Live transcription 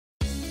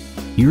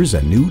Here's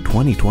a new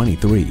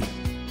 2023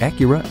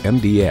 Acura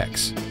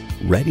MDX.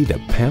 Ready to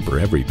pamper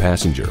every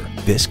passenger,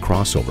 this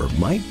crossover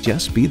might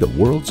just be the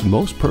world's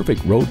most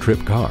perfect road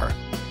trip car.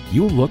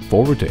 You'll look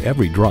forward to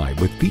every drive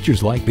with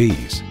features like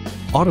these: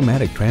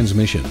 automatic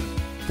transmission,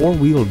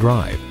 four-wheel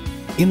drive,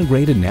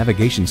 integrated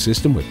navigation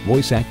system with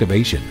voice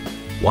activation,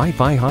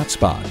 Wi-Fi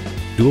hotspot,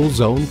 dual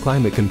zone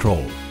climate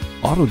control,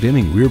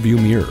 auto-dimming rearview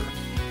mirror,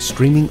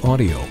 streaming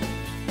audio,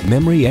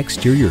 memory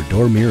exterior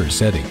door mirror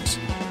settings,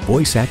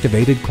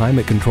 voice-activated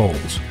climate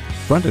controls,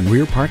 front and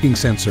rear parking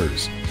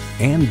sensors,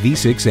 and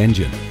V6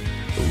 engine.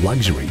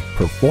 Luxury,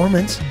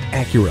 performance,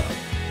 Acura.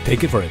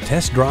 Take it for a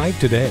test drive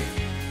today.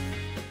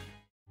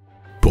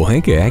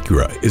 Pohanka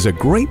Acura is a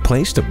great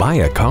place to buy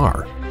a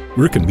car.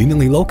 We're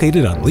conveniently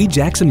located on Lee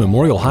Jackson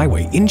Memorial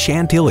Highway in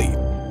Chantilly.